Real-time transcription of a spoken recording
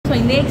So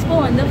இந்த expo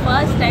வந்து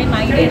first time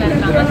idea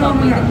நடந்தாங்க. So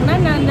அப்போ இதுக்கு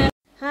முன்னாடி நான்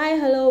hi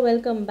hello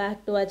welcome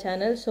back to our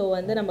channel. So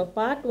வந்து நம்ம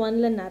பார்ட்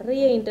 1ல்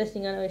நிறைய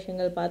இன்ட்ரெஸ்டிங்கான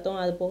விஷயங்கள் பார்த்தோம்.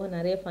 அது போக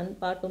நிறைய ஃபன்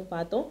பார்ட்டும்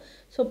பார்த்தோம்.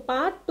 ஸோ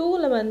பார்ட்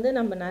 2ல் வந்து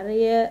நம்ம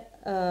நிறைய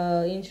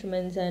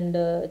இன்ஸ்ட்ருமெண்ட்ஸ்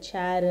அண்டு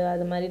சேரு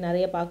அது மாதிரி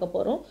நிறைய பார்க்க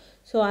போகிறோம்.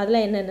 ஸோ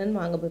அதில் என்னென்னு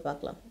வாங்க போய்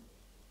பார்க்கலாம்.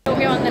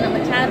 ஓகே வாங்க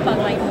நம்ம சேர்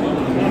பார்க்கலாம்.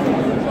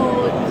 ஸோ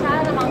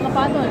சேர் நம்ம அங்கே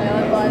பார்த்தோம் இல்லையா,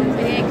 அது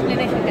பெரிய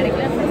எக்ஸ்ப்ளனேஷன்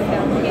கிடைக்கல.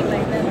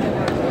 கேட்கலாம் என்ன இருக்குது.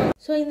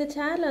 ஸோ இந்த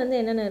சேரில் வந்து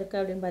என்னென்ன இருக்குது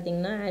அப்படின்னு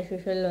பார்த்தீங்கன்னா, ஆஸ்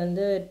யூஷுவல்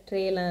வந்து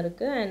ட்ரேலாம்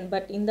இருக்குது. அண்ட்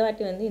பட் இந்த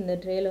வாட்டி வந்து இந்த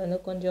ட்ரேயில் வந்து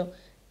கொஞ்சம்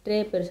ட்ரே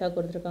பெருசாக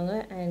கொடுத்துருக்காங்க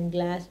அண்ட்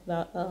கிளாஸ்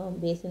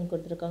பேசின்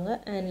கொடுத்துருக்காங்க.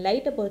 அண்ட்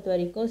லைட்டை பொறுத்த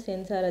வரைக்கும்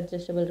சென்சார்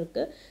அட்ஜஸ்டபிள்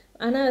இருக்குது.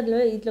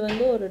 ஆனால் இதில்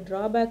வந்து ஒரு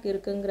ட்ராபேக்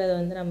இருக்குங்கிறத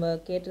வந்து நம்ம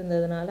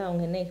கேட்டிருந்ததுனால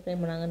அவங்க என்ன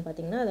எக்ஸ்பிளைன் பண்ணாங்கன்னு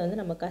பார்த்தீங்கன்னா, அதை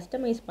வந்து நம்ம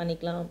கஸ்டமைஸ்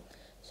பண்ணிக்கலாம்.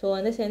 ஸோ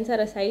வந்து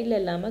சென்சாரை சைடில்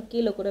இல்லாமல்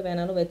கீழே கூட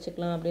வேணாலும்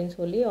வச்சுக்கலாம் அப்படின்னு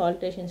சொல்லி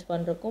ஆல்ட்ரேஷன்ஸ்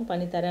பண்ணுறக்கும்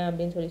பண்ணித்தரேன்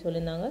அப்படின்னு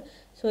சொல்லியிருந்தாங்க.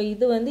 ஸோ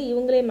இது வந்து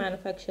இவங்களே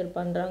மேனுஃபேக்சர்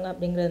பண்ணுறாங்க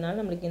அப்படிங்கிறதுனால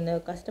நம்மளுக்கு இந்த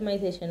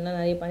கஸ்டமைசேஷன்லாம்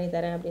நிறைய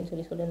பண்ணித்தரேன் அப்படின்னு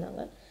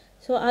சொல்லியிருந்தாங்க.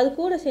 ஸோ அது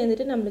கூட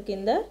சேர்ந்துட்டு நம்மளுக்கு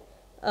இந்த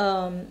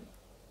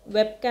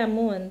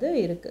வெப்கேமும் வந்து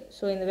இருக்குது.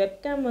 ஸோ இந்த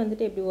வெப்கேம்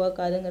வந்துட்டு எப்படி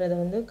ஒர்க்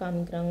ஆகுதுங்கிறத வந்து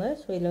காமிக்கிறாங்க.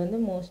 ஸோ இதில்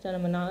வந்து மோஸ்ட்டாக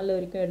நம்ம 4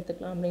 வரைக்கும்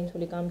எடுத்துக்கலாம் அப்படின்னு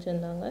சொல்லி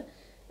காமிச்சிருந்தாங்க.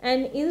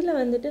 அண்ட் இதில்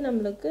வந்துட்டு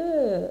நம்மளுக்கு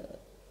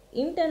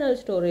இன்டர்னல்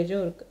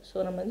ஸ்டோரேஜும் இருக்குது. ஸோ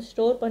நம்ம வந்து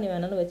ஸ்டோர் பண்ணி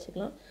வேணாலும்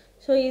வச்சுக்கலாம்.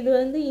 ஸோ இது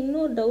வந்து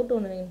இன்னொரு டவுட்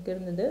ஒன்று எனக்கு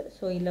இருந்தது.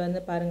 ஸோ இதில் வந்து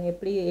பாருங்கள்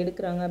எப்படி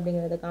எடுக்கிறாங்க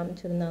அப்படிங்கிறத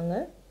காமிச்சிருந்தாங்க.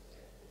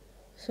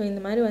 ஸோ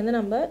இந்த மாதிரி வந்து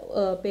நம்ம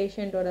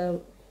பேஷண்ட்டோட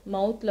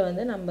மவுத்தில்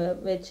வந்து நம்ம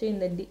வச்சு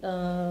இந்த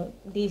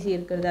டிசி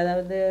இருக்கிறது,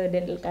 அதாவது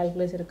டென்டல்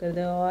கால்குலஸ்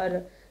இருக்கிறது ஆர்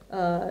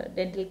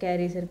டென்டல்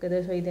கேரிஸ் இருக்குது.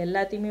 ஸோ இது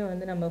எல்லாத்தையுமே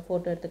வந்து நம்ம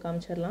ஃபோட்டோ எடுத்து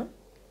காமிச்சிடலாம்.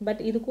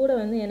 பட் இது கூட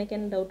வந்து எனக்கு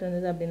என்ன டவுட்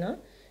இருந்தது அப்படின்னா,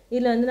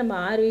 இதில் வந்து நம்ம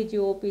ஆர்விஜி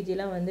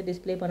ஓபிஜிலாம் வந்து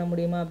டிஸ்பிளே பண்ண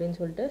முடியுமா அப்படின்னு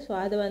சொல்லிட்டு. ஸோ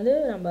அது வந்து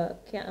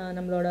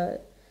நம்மளோட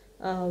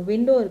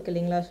விண்டோ இருக்குது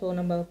இல்லைங்களா, ஸோ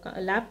நம்ம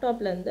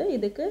லேப்டாப்லேருந்து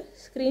இதுக்கு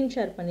ஸ்க்ரீன்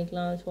ஷேர்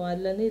பண்ணிக்கலாம். ஸோ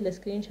அதுலேருந்து இதில்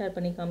ஸ்க்ரீன் ஷேர்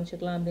பண்ணி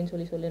காமிச்சிக்கலாம் அப்படின்னு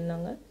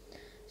சொல்லியிருந்தாங்க.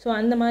 ஸோ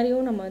அந்த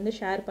மாதிரியும் நம்ம வந்து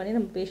ஷேர் பண்ணி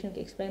நம்ம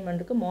பேஷண்ட்க்கு எக்ஸ்பிளைன்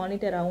பண்ணுறதுக்கு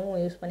மானிட்டராகவும்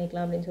யூஸ்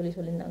பண்ணிக்கலாம் அப்படின்னு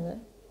சொல்லியிருந்தாங்க.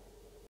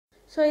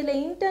 ஸோ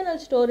இதில்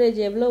இன்டர்னல் ஸ்டோரேஜ்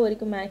எவ்வளோ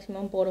வரைக்கும்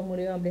மேக்ஸிமம் போட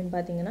முடியும் அப்படின்னு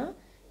பார்த்தீங்கன்னா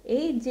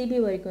 8 GB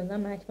வரைக்கும்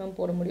தான் மேக்ஸிமம்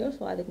போட முடியும்.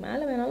 ஸோ அதுக்கு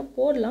மேலே வேணாலும்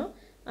போடலாம்.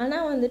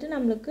 ஆனால் வந்துட்டு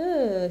நம்மளுக்கு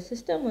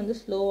சிஸ்டம் வந்து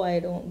ஸ்லோ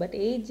ஆகிடும். பட்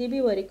 8 GB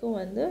வரைக்கும்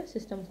வந்து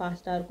சிஸ்டம்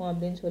ஃபாஸ்ட்டாக இருக்கும்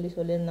அப்படின்னு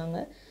சொல்லியிருந்தாங்க.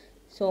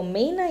 ஸோ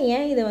மெயினாக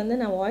ஏன் இதை வந்து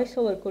நான் வாய்ஸ்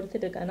ஓவர்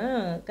கொடுத்துட்ருக்கேன்னா,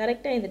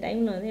 கரெக்டாக இந்த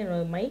டைமில் வந்து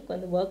என்னோடய மைக்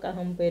வந்து ஒர்க்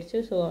ஆகாமல் போயிடுச்சு.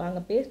 ஸோ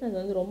அங்கே பேசினது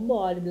வந்து ரொம்ப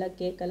ஆடிபிளாக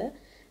கேட்கலை.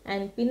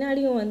 அண்ட்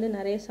பின்னாடியும் வந்து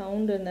நிறைய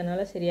சவுண்டு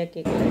இருந்ததுனால சரியாக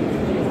கேட்கல.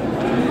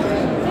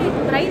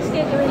 ப்ரைஸ்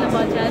கேட்கவே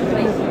இல்லைப்பா, சேர்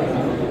ப்ரைஸ்.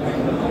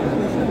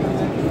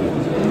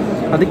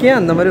 அதுக்கே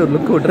அந்த மாதிரி ஒரு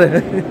லுக் விட்றேன்.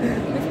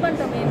 மிஸ்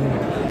பண்ணிட்டோமே,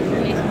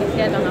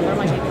 இருக்காங்க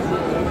அப்புறமா கேட்குது.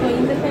 ஸோ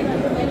இந்த சைடு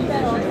வந்து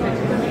வெல்ஃபேர்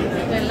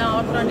ஆர்கானிக் எல்லாம்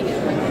ஆர்கானிக்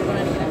இருக்கும்னு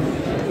நினைக்கிறேன்.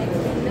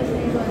 இந்த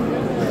சைடு வந்து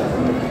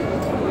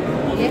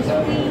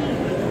எஸ்பி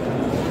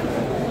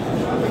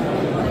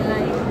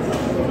எல்லாம்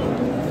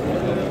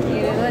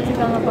ஏதோ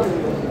வச்சுருக்காங்கப்பா.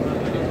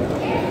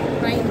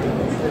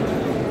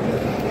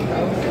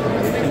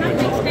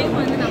 நெக்ஸ்ட் டைம்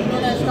வந்து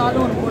நம்மளோட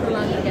ஸ்டாலும் ஒன்று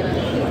போடலான்னு இருக்கேன்.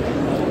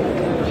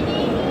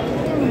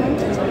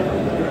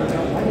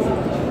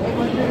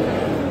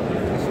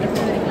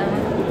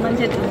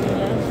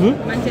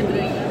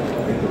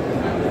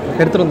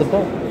 எடுத்துகிட்டு வந்தப்போ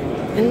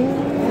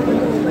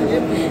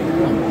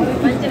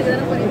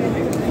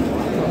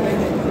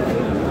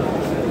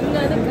இங்கே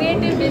வந்து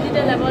கிரியேட்டிவ்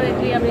டிஜிட்டல்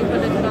லெபார்டரி அப்படின்னு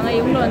சொல்லியிருக்காங்க.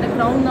 இவங்க வந்து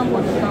க்ரௌன் தான்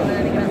போட்டுருக்காங்க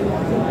நினைக்கிறேன்.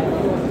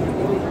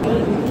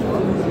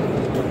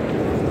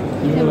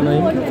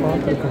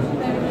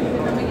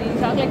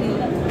 சாக்லேட்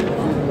இல்லை,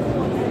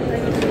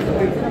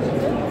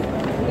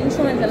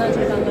 இன்ஸ்ட்ருமெண்ட்ஸ் எல்லாம்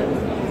வச்சுருக்காங்க.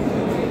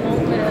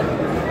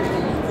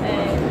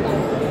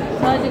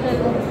 சர்ஜிக்கல்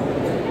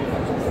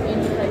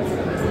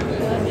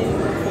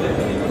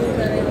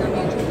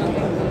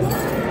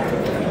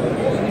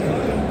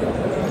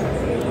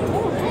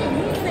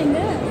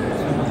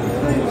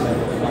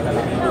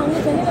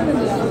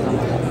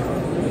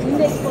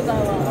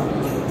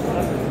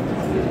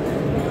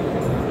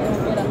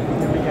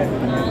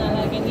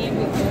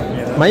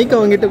மைக்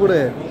அவங்ககிட்ட கூட.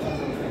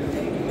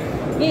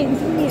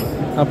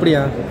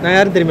 அப்படியா? நான்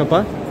யாரும் தெரியுமாப்பா?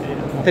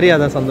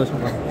 தெரியாதா?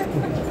 சந்தோஷமா,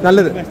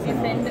 நல்லது.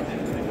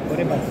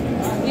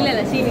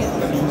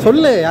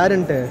 சொல்லு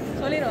யாருன்ட்டு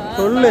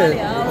சொல்லு.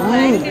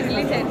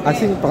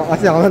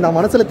 அவன் நான்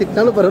மனசில்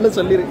திட்டினாலும் பரவாயில்ல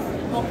சொல்லிடு.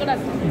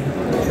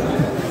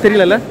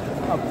 தெரியல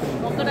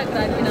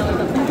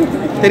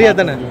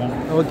தெரியாதானே?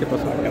 ஓகேப்பா,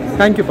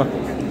 தேங்க்யூப்பா.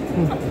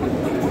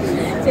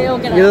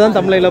 இதுதான்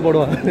தமிழில்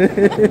போடுவான்.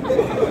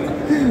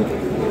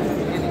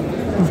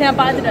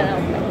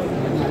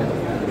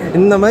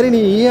 இந்த மாதிரி நீ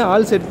ஏன்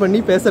ஆள் செட் பண்ணி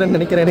பேசுறேன்னு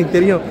நினைக்கிறேன், எனக்கு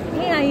தெரியும்.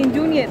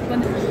 ஜூனியர்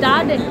கொஞ்சம்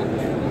ஸ்டார்டட்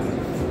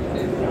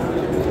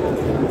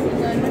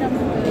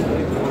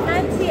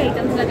ஃபேன்சி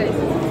ஐட்டம்ஸ்லாம்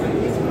கிடைக்கும்.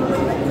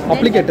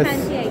 அப்ளிகேட்டர்ஸ்,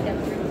 ஃபேன்சி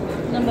ஐட்டம்ஸ்,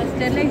 நம்ம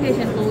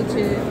ஸ்டெரிலைசேஷன்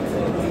பவுச்சு,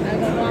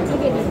 அதுக்கப்புறம்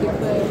applicator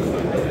tip,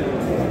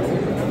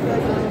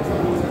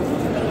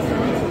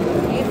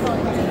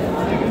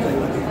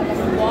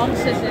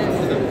 boxes,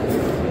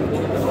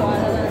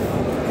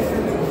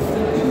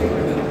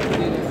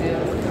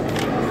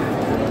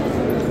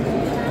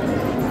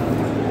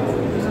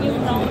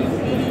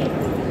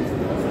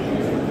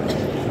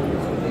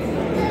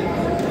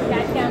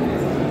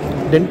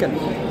 Dent care.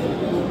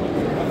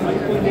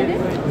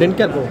 Dent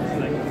care bro.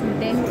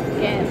 Dent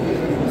care.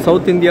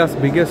 South India's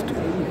biggest.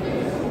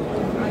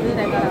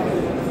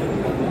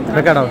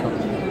 Record out.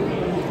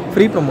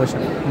 Free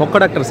promotion. Mokka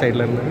doctor side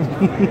la irundhu.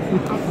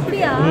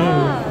 அப்படியா?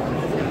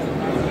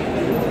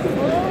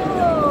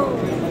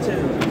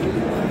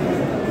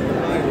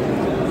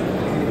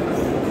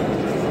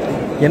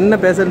 என்ன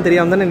பேசுறதுன்னு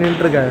தெரியாம தானே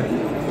நின்னுட்டு இருக்க.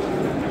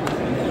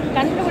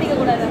 கண்டுபிடிக்க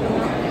கூடாது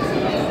அப்படினா.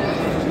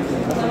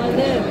 நான்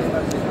வந்து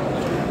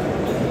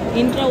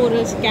இன்ட்ரா ஒரு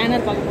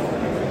ஸ்கேனர் பார்க்கணும்.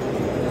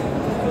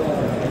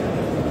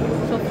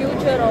 So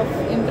future of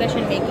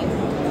impression making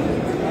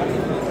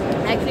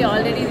actually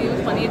already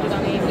use பண்ணிட்டு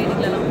இருக்காங்க என்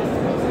கிளினிக்லலாம்.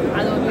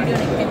 அது ஒரு வீடியோ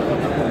நெக்ஸ்ட்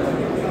போட்டோம்.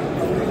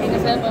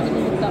 எங்கள் சார்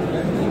பர்மிஷன் கொடுத்தா.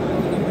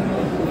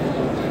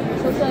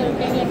 So sir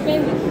can you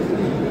explain this?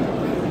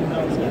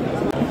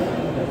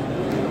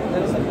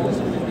 There is a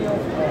possibility of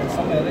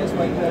some areas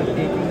where we are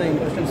taking the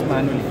impressions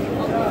manually.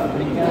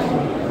 We can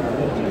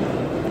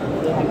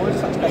avoid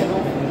such kind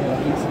of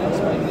incidents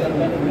when we are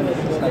doing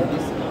things like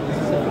this. This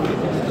is a fully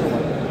digital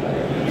one.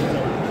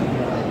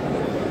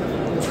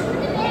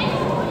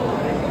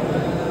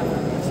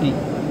 See.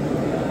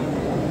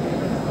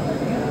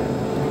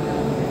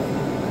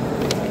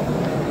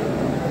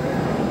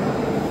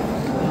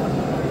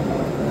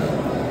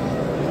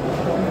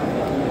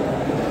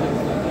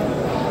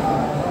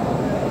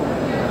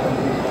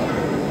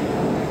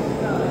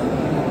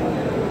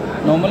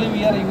 Normally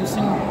we are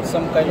using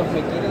some kind of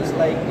materials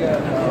like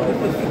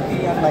PPT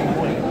and light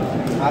poly.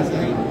 As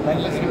we like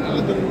this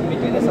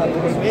materials are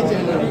used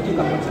for making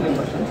conventional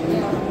impressions. We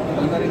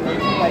are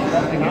taking like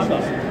that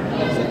reduces.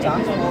 There is a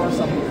chance for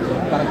some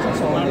corrections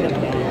over there.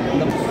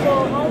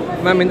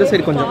 Ma'am, in the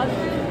side konjam.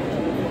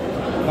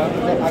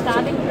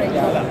 Starting price.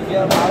 Yeah, we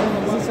are having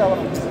this is our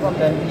from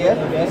them here.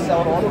 This is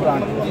our own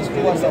brand. These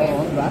two are our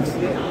own brands.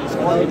 So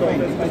all the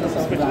different is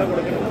our brand.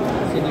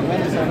 So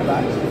different is our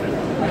brand.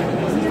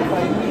 This is the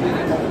primary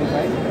variant of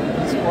design.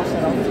 This costs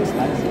around 6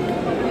 lakhs.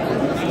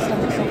 The system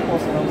itself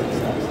costs around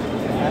 6 lakhs.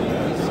 And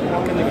this is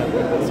called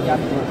scan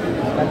pro.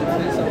 That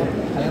is our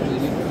higher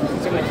variant.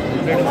 What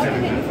is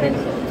the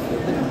difference?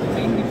 The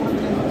main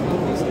difference in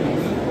this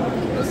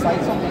the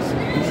size of this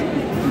should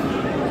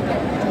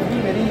be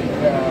very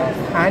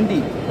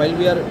handy while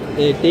we are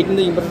taking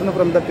the impression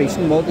from the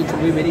patient mouth. It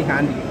should be very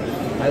handy.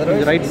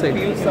 Otherwise, The right side.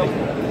 It feels some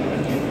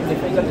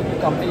difficulty to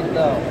complete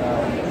the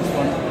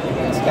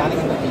scanning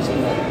in the patient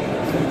mouth.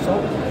 So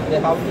they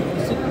have to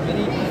use it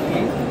very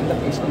quickly in the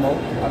patient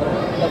mouth.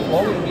 Otherwise, the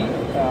flow will be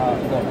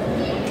gone.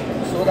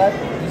 So that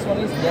this one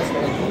is just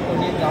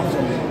 228 grams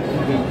only in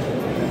weight,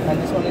 and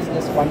this one is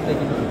just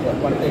 130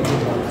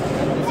 grams.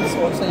 And this is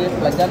also a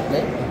plug and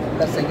play.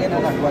 That's again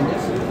an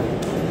advantage.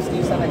 This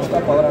gives an extra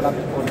power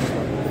adapter for this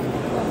one.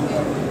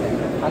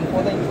 And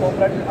for the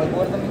incorporated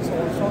algorithm, it's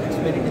also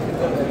very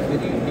difficult,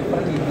 very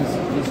different in this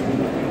two.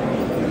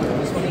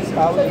 This one is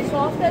how. So the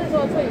software is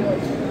also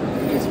yours.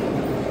 Yes.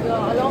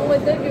 Along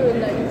with it, you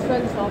will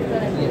install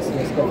software and Yes,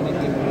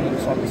 definitely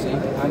it's all the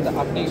same. And the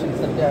updations,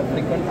 that there are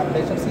frequent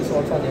updations is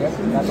also there.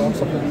 That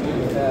also will be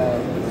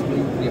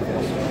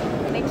reinforced.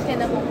 next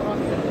என்ன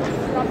போகிறோம்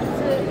scraps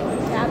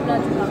டேப்லாம்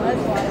வச்சுருக்காங்க.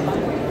 So அதை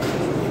பார்க்கலாம்.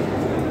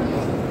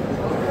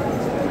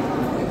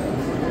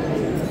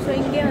 So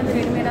இங்கே வந்து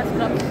ரெடிமேடாக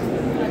scraps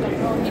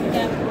அதுக்கப்புறம் head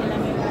gap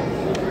எல்லாமே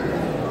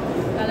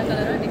கலர்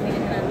கலராக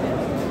டிசைனாக இருக்குது.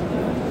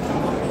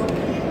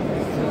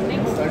 So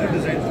next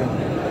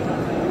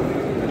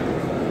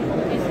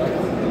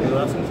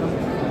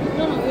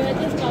No, we are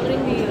just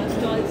covering the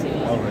stalls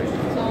here. All right.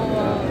 So,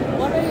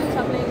 what are you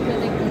supplying?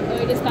 Like,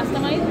 it is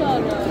customized or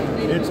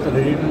It's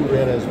ready to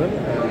wear as well,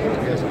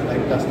 just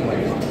like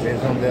customized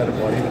based on their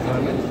body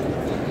requirements.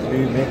 We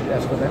make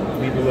as per them.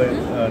 We do a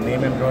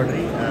name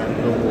embroidery and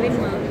logo. Wait,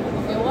 ma'am.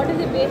 Okay, what is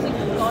the basic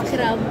cost?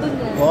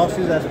 Cost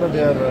is as per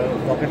their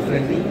pocket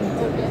friendly,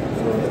 Okay.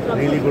 so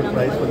really good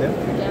price for them.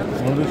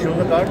 Yeah. Want to show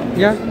the card?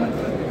 Yeah.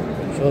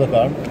 Show the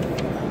card.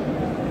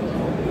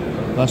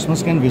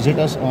 Customers can visit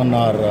us on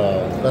our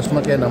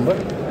customer care number.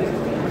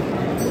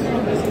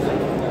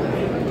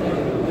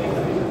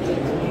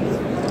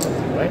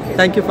 Right?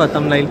 Thank you for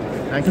thumbnail.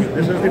 Thank you.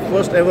 This is the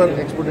first ever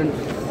Expodent.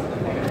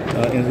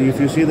 If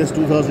you see this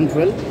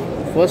 2012,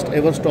 first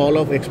ever stall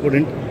of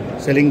Expodent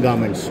selling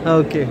garments.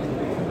 Okay.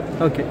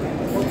 Okay.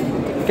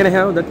 Can I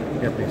have that?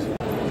 Yeah, please.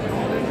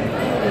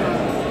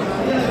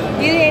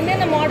 இது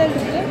என்னென்ன model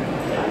இருக்குது?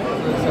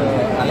 So,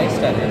 Alex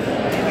Stallion.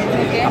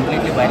 Okay.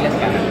 Completely wireless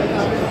camera.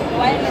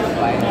 Wireless.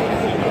 Wireless.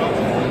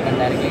 You can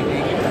directly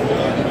take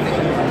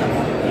impression from the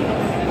mouth.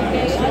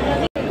 Okay. அது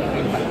வந்து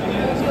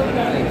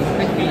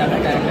Impress bill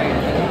direct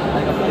ஆகிடுது.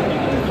 அதுக்கப்புறம்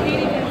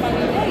 3D print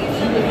பண்ணிட்டு இது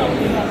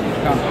வந்து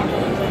count.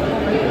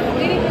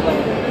 3D print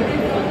பண்ணிட்டு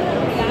இது வந்து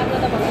லேப்ல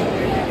தான் பண்ணுவாங்க.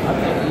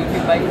 If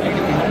you buy 3D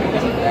printer, you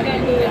can You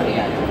can do it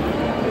here.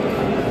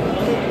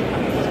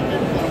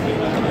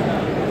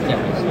 Yeah,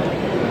 please.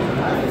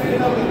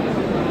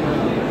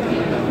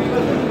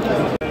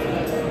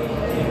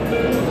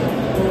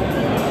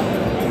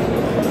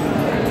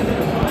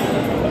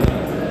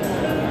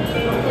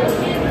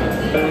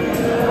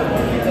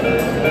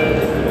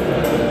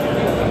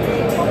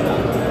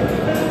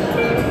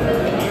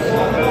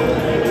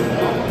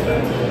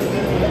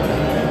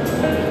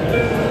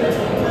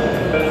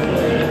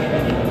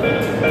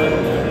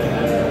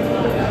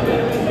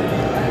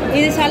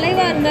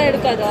 இருந்தால்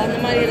எடுக்காதா அந்த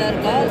மாதிரி எல்லாம்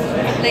இருக்கா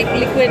லைக்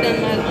லிக்விட்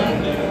அந்த மாதிரி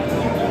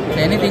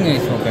எனிதிங்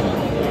இஸ் ஓகே மேம்.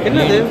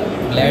 என்னது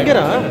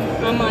ஃபிங்கரா?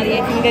 ஆமாம் அது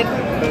என் ஃபிங்கர்.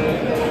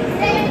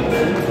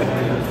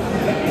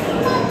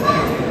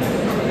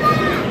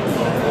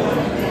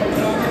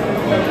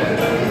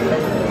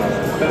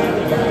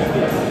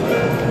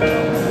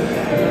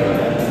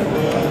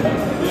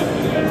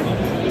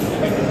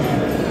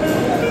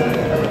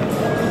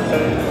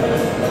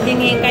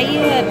 நீங்கள் என்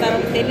கையை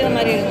தெரியுற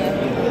மாதிரி எடுங்க.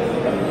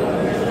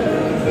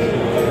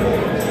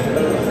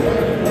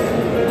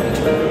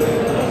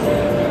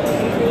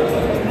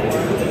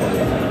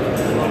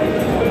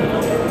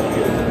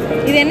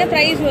 இது என்ன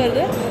ப்ரைஸ்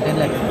வருது?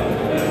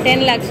 10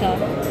 lakhs-ஆ?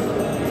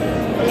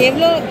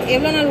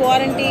 எவ்வளோ நாள்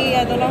வாரண்டி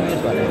அதெல்லாம்?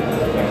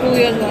 2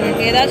 years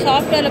வாரண்டி. ஏதாவது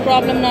சாஃப்ட்வேரில்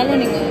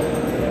ப்ராப்ளம்னாலும் நீங்கள்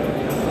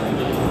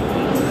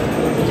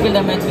ஃபிசிக்கல்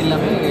டேமேஜ்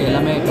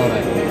எல்லாமே கவர்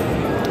ஆகிடும்.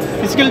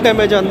 ஃபிசிக்கல்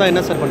டேமேஜாக இருந்தால்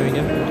என்ன சார்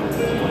பண்ணுவீங்க?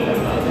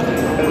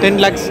 10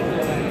 lakhs.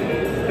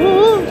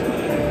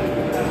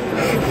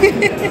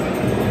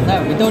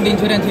 வித்தவுட்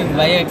இன்சூரன்ஸ்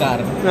பை ஏ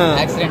கார்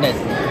ஆக்சிடென்ட்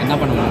ஆச்சு என்ன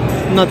பண்ணுவோம்?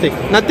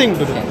 Nothing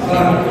to to.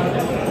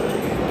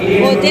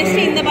 O just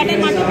இந்த பட்டன்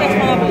மட்டும் ப்ரெஸ்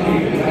பண்ணா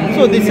போதும்.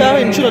 So this have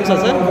இன்சூரன்ஸா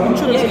sir?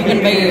 Insurance you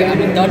can buy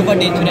third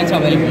party insurance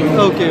available.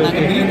 Okay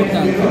நாங்கள் பில்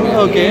கொடுத்தாங்க.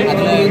 ஓகே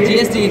அதில்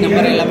ஜிஎஸ்டி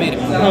நம்பர் எல்லாமே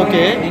இருக்கு.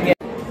 ஓகே.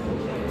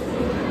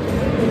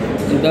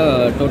 இந்த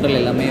டோட்டல்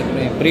எல்லாமே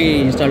pre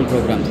install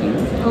programs.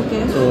 Okay.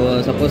 So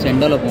suppose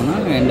எண்டோவில்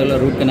போனால் எண்டோவில்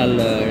ரூட் கனால்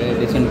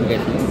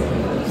டிஸ்இன்ஃபிகேஷன்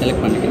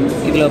செலக்ட் பண்ணிக்கலாம்.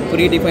 இதில்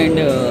ப்ரீ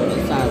டிஃபைன்டு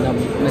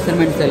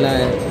மெஷர்மெண்ட்ஸ்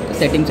எல்லாம்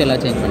செட்டிங்ஸ்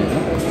எல்லாம் சேஞ்ச்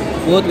பண்ணிக்கலாம்.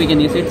 Both we can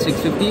use it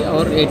 650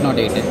 or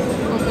 808.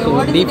 Okay, So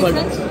what is default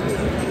the difference?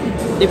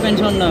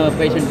 depends on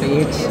patient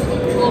age.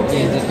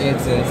 Okay.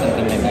 Age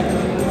something like that.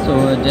 So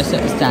just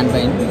stand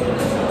by.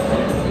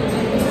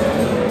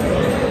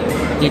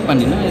 Click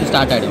பண்ணீங்கன்னா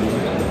start ஆகிடும்.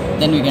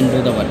 Then we can do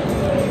the work.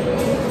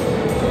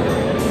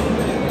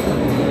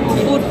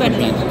 Foot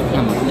pedal.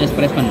 ஆமாம், just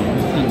press பண்ணுவோம்.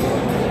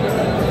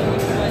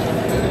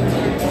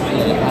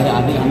 அது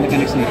அந்த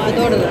connection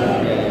அதோட.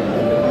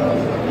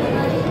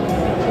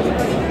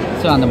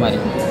 So அந்த மாதிரி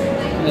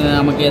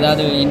நமக்கு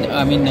ஏதாவது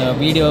ஐ மீன்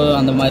வீடியோ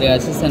அந்த மாதிரி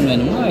அசிஸ்டன்ட்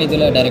வேணும்னா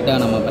இதில் டைரெக்டாக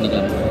நம்ம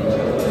பண்ணிக்கலாம்.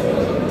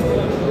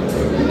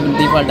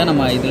 டிஃபால்ட்டாக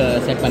நம்ம இதில்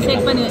செட் பண்ணி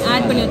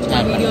ஆட் பண்ணி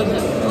வச்சுக்கலாம் videos.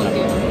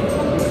 Okay.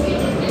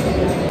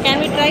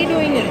 Can we try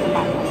doing it?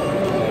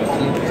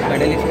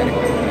 Pedal is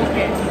connect.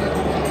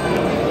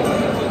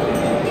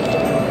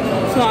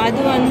 So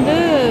அது வந்து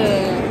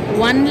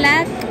 1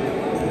 lakh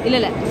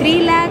இல்லை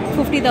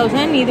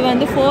 3,50,000. இது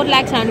வந்து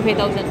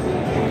 4,75,000.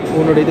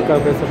 உன்னோட இதுக்காக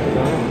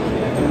பேசுகிறதுக்கா?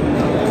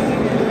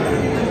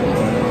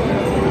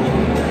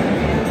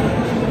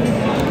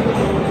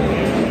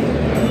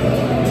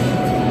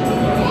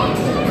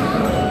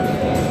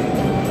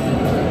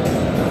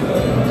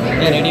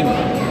 ரெடி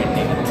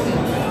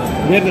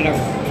வேறு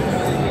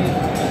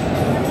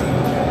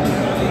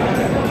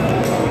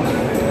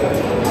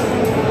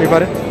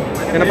பாரு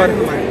என்ன பாரு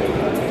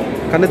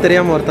கண்ணு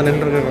தெரியாமல் ஒருத்தன்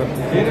நின்றுருக்க.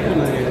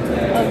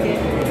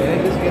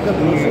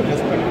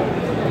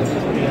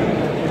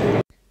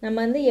 நம்ம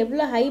வந்து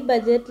எவ்வளோ ஹை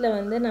பட்ஜெட்டில்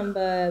வந்து நம்ம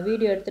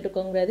வீடியோ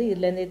எடுத்துகிட்டு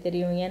இதுலேருந்தே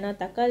தெரியும். ஏன்னா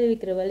தக்காளி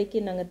விற்கிற வழிக்கு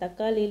நாங்கள்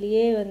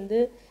தக்காளிலேயே வந்து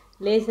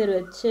லேசர்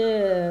வச்சு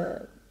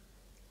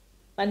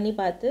பண்ணி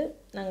பார்த்து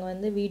நாங்கள்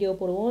வந்து வீடியோ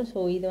போடுவோம். ஸோ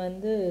இது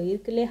வந்து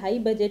இருக்குல்லே ஹை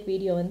பட்ஜெட்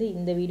வீடியோ வந்து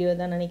இந்த வீடியோ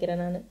தான்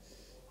நினைக்கிறேன் நான்.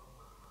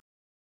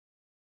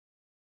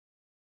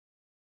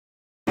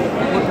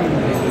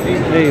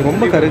 ஏய்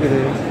ரொம்ப கருகுது.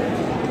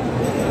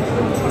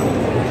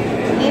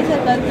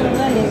 லேசர்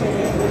கருக்குங்களா? லேசர்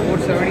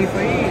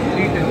 475,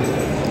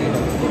 310,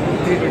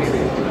 325.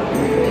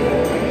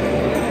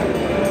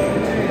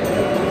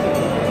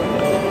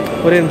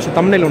 ஒரே நிமிஷம்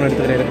தம்ப்நெயில் ஒன்று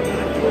எடுத்துக்கிறேன்.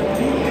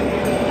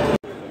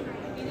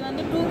 இது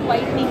வந்து டூத்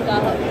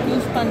ஒயிட்னிங்காக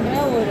யூஸ் பண்ணுற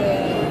ஒரு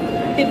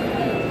டிப்.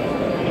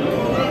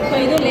 ஸோ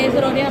இது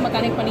லேசரோடய நம்ம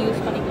கனெக்ட் பண்ணி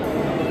யூஸ் பண்ணிக்கலாம்.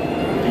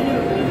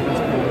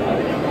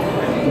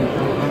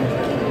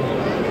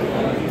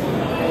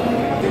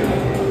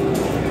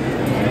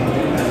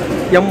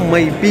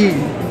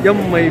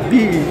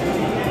 எம்ஐபி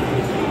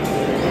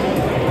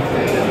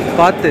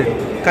பார்த்து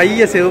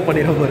கையை சேவ்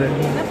பண்ணிட போகிறேன்.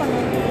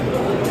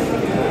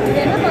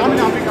 என்ன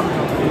பண்ணுவோம்? என்ன பண்ணுவோம்?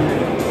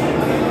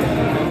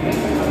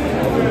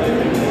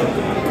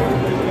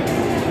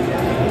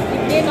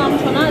 இப்படியே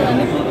காமிச்சோன்னா அது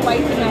வந்து டூத்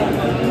ஒயிட்னிங்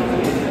ஆகிடும்.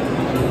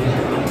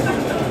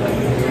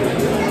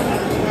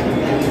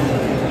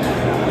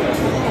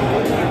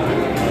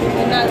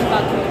 என்ன அது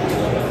பார்க்கணும்.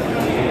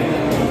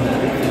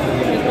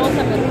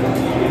 க்ளோஸ்அப் இருக்கும்.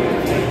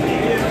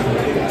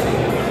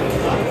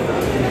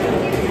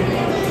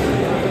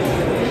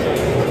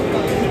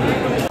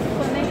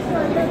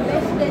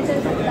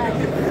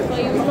 ஸோ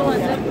இவங்களும்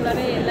வந்து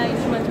ஃபுல்லாகவே எல்லா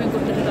இன்ஸ்ட்ருமெண்ட்ஸுமே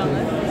கொடுத்துட்ருக்காங்க.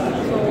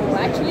 ஸோ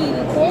ஆக்சுவலி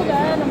இது போக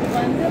நமக்கு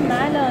வந்து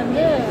மேலே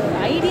வந்து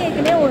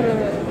ஐடியாக்குன்னே ஒரு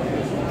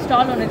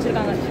ஸ்டால் ஒன்று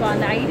வச்சுருக்காங்க. ஸோ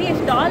அந்த ஐடியா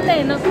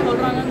ஸ்டாலில் என்ன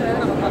சொல்கிறாங்கங்கிறத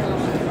நம்ம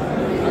பார்க்கலாம்.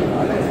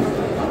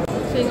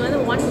 ஸோ இங்கே வந்து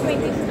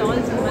 120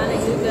 ஸ்டால்ஸ் மேலே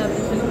இருக்குது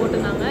அப்படின்னு சொல்லி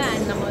போட்டிருந்தாங்க.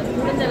 அண்ட் நம்ம வந்து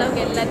முடிஞ்ச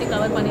அளவுக்கு எல்லாத்தையும்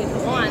கவர்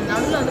பண்ணிட்டுருக்கோம். அண்ட்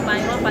நடுவில் வந்து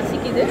பயங்கரமாக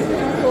பசிக்குது.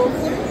 ஸோ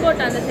ஃபுட்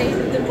கோர்ட் அந்த சைடு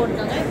இருக்குன்னு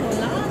போட்டிருக்காங்க. ஸோ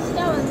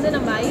லாஸ்ட்டாக வந்து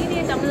நம்ம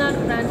ஐடியா தமிழ்நாடு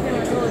பிரான்ச்சில்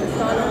வந்து ஒரு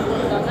ஸ்டால்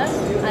போட்டிருக்காங்க.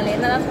 அதில்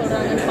என்னதான்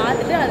சொல்கிறாங்கன்னு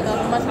பார்த்துட்டு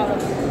அதுக்கப்புறமா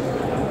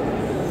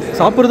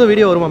சாப்பிட்றது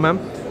வீடியோ வருமா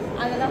மேம்?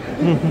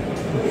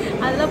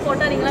 அதெல்லாம்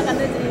போட்டால் நீங்களாம்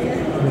கண்டு வச்சுருக்கீங்க.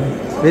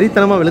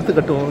 வெறித்தனமாக வெளுத்து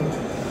கட்டுவோம்.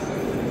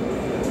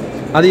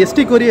 அது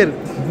எஸ்டி கொரியர்.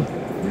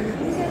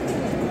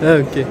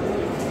 ஓகே.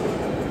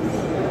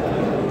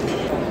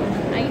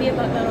 ஐடியா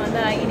பார்க்க வந்து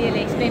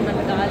ஐடியாவில் எக்ஸ்பிளைன்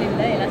பண்ணுறது ஆள்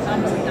இல்லை, எல்லாம்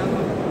சாப்பிட்டுட்டாங்க.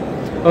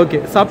 ஓகே,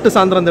 சாப்பிட்டு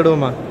சாயந்தரம்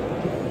தடுவோமா?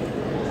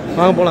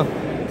 வாங்க போகலாம்.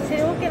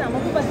 சரி ஓகே,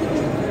 நமக்கு பசிக்கு.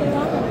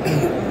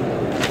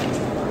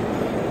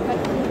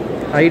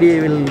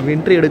 ஐடியாவில்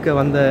வெற்றி எடுக்க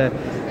வந்த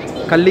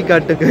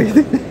கள்ளிக்காட்டுக்கு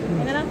இது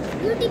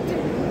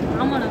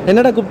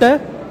என்னடா கூப்பிட்ட?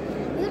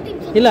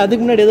 இல்லை,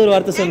 அதுக்கு முன்னாடி ஏதோ ஒரு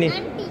வார்த்தை சொன்னி.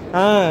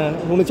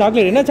 உனக்கு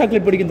சாக்லேட் என்ன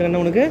சாக்லேட் பிடிக்கும்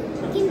அண்ணா? உனக்கு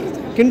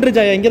கிண்டர்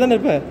ஜாயா? இங்கே தானே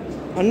இருப்ப?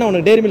 அண்ணா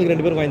உனக்கு டேரி மில்க்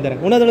 2 பேரும் வாங்கி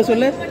தரேன். உன்னதில்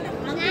சொல்லு.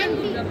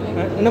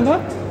 என்னப்பா?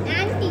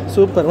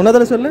 சூப்பர்.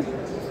 உன்னதில் சொல்லு.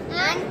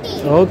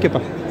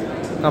 ஓகேப்பா,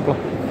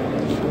 சாப்பிடலாம்.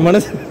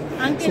 மனசு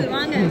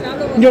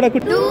இங்கோட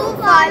குட்டி.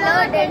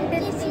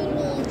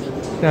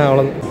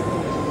 அவ்வளோதான்.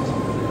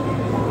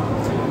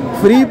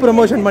 ஃப்ரீ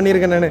ப்ரமோஷன்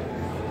பண்ணியிருக்கேன் நான்.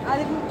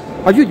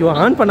 ஐயோ,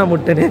 ஆன் பண்ண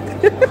முட்டேனே.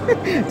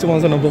 சும்மா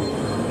சொன்னப்போ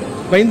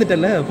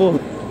பயந்துட்டல. போ.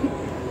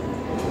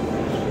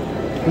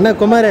 என்ன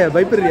குமார,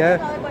 பயப்படுறியா?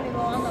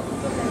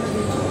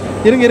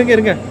 இருங்க இருங்க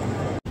இருங்க.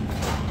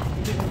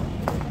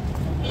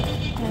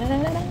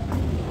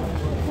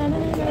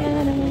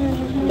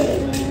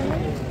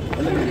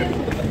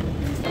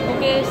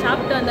 ஓகே,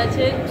 சாப்பிட்டு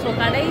வந்தாச்சு. ஸோ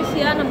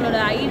கடைசியாக நம்மளோட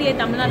ஐடியா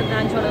தமிழ்நாடு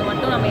பிரான்ச்சோட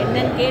மட்டும் நம்ம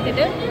என்னன்னு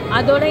கேட்டுட்டு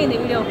அதோட இந்த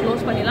வீடியோவை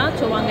க்ளோஸ் பண்ணிடலாம்.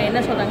 ஸோ வாங்க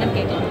என்ன சொல்கிறாங்கன்னு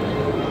கேட்கலாம்.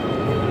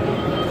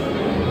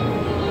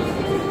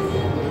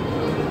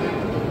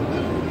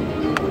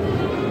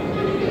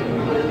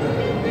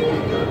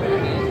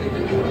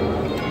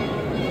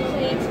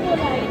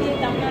 ஐடியா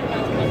தமிழ்நாடு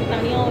பிரான்ச் மட்டும்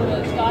தனியாக ஒரு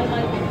ஸ்டால்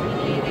மாதிரி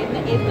பண்ணிருக்கீங்க. இது என்ன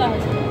எதுக்காக?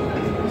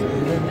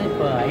 இது வந்து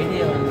இப்போ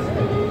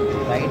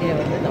ஐடியா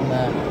வந்து நம்ம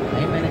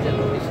ஐ மேனேஜர்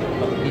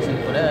பப்ளிகேஷன்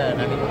கூட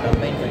நாங்கள் இப்போ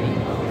கம்பைன் பண்ணி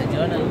இந்த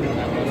ஜேர்னல்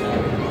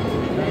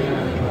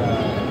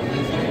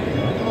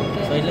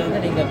ஸோ இதில் வந்து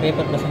நீங்கள்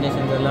பேப்பர்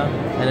ப்ரெசன்டேஷன்ஸ் எல்லாம்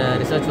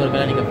ரிசர்ச்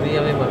ஒர்க்கெல்லாம் நீங்கள்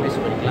ஃப்ரீயாகவே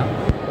பப்ளிஷ் பண்ணிக்கலாம்.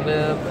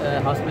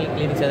 உங்கள் ஹாஸ்பிட்டல்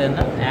கிளினிக்ஸ் எதாவது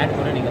இருந்தால் ஆட்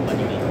கூட நீங்கள்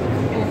பண்ணிக்கலாம்.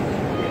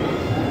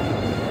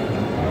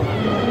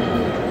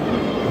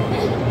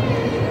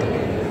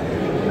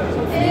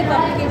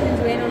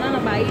 பப்ளிகேஷன்ஸ் வேணும்னா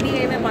நம்ம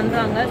ஐடியாவே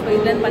பண்ணுறாங்க. ஸோ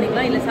இதுலேருந்து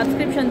பண்ணிக்கலாம். இல்லை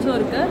சப்ஸ்கிரிப்ஷன்ஸும்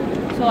இருக்குது.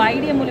 ஸோ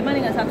ஐடியா மூலிமா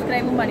நீங்கள்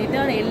சப்ஸ்கிரைபும்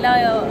பண்ணிவிட்டு எல்லா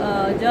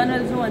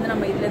ஜேர்னல்ஸும் வந்து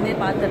நம்ம இதுலேருந்தே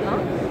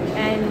பார்த்துடலாம்.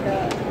 அண்ட்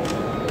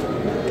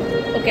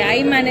ஓகே, ஐ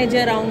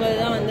மேனேஜர் அவங்க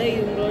தான் வந்து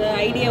இவங்களோட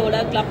ஐடியாவோட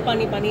கிளப்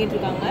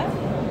பண்ணிகிட்ருக்காங்க.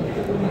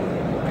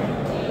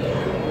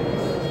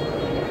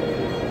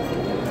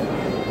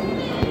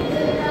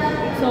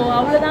 ஸோ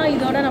அவ்வளோதான்,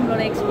 இதோட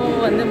நம்மளோட எக்ஸ்போ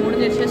வந்து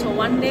முடிஞ்சிருச்சு. ஸோ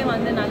 1 டே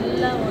வந்து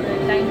நல்ல ஒரு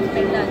டைம்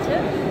ஸ்பெண்ட் ஆச்சு.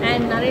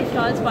 அண்ட் நிறைய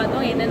ஸ்டால்ஸ்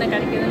பார்த்தோம், என்னென்ன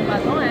கிடைக்குதுன்னு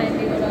பார்த்தோம். அண்ட்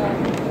இதோட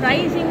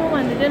ப்ரைஸிங்கும்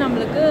வந்துட்டு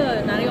நம்மளுக்கு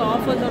நிறைய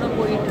ஆஃபர்ஸோடு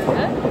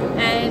போயிட்டுருக்கு.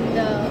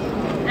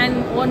 அண்ட்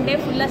 1 டே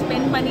ஃபுல்லாக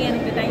ஸ்பெண்ட் பண்ணி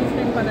எனக்கு டைம்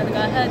ஸ்பெண்ட்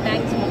பண்ணதுக்காக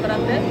தேங்க்ஸ்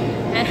முக்கராத்து.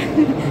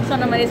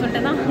 சொன்ன மாதிரியே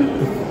சொல்லிட்டேன்னா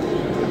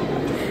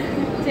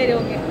சரி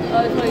ஓகே.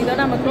 ஸோ இதோட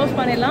நம்ம க்ளோஸ்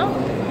பண்ணிடலாம்.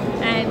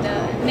 அண்ட்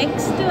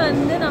நெக்ஸ்ட்டு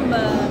வந்து நம்ம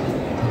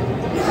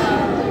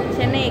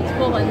சென்னை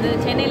எக்ஸ்போ வந்து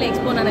சென்னையில்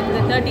எக்ஸ்போ நடக்குது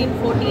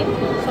 13-14.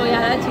 ஸோ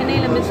யாராவது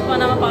சென்னையில் மிஸ்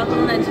பண்ணாமல்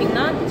பார்க்கணுன்னு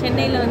நினச்சிங்கன்னா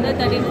சென்னையில் வந்து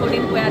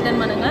 13-14 போய்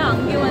அட்டன் பண்ணுங்கள்.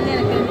 அங்கேயும் வந்து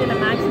எனக்கு தெரிஞ்சு இல்லை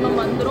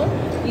மேக்ஸிமம் வந்துடும்.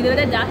 இதை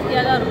விட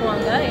ஜாஸ்தியாக தான் இருக்கும்.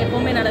 அங்கே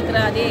எப்போவுமே நடக்கிற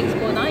அதே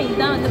எக்ஸ்போ தான்.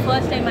 இதுதான் வந்து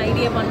ஃபர்ஸ்ட் டைம்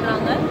ஐடியா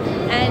பண்ணுறாங்க.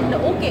 அண்ட்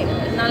ஓகே,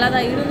 நல்லா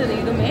தான் இருந்தது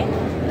இதுவுமே.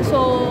 ஸோ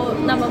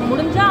நம்ம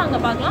முடிஞ்சால் அங்கே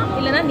பார்க்கலாம்,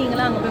 இல்லைனா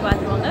நீங்களாம் அங்கே போய்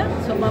பார்த்துருவாங்க.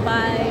 So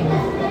bye.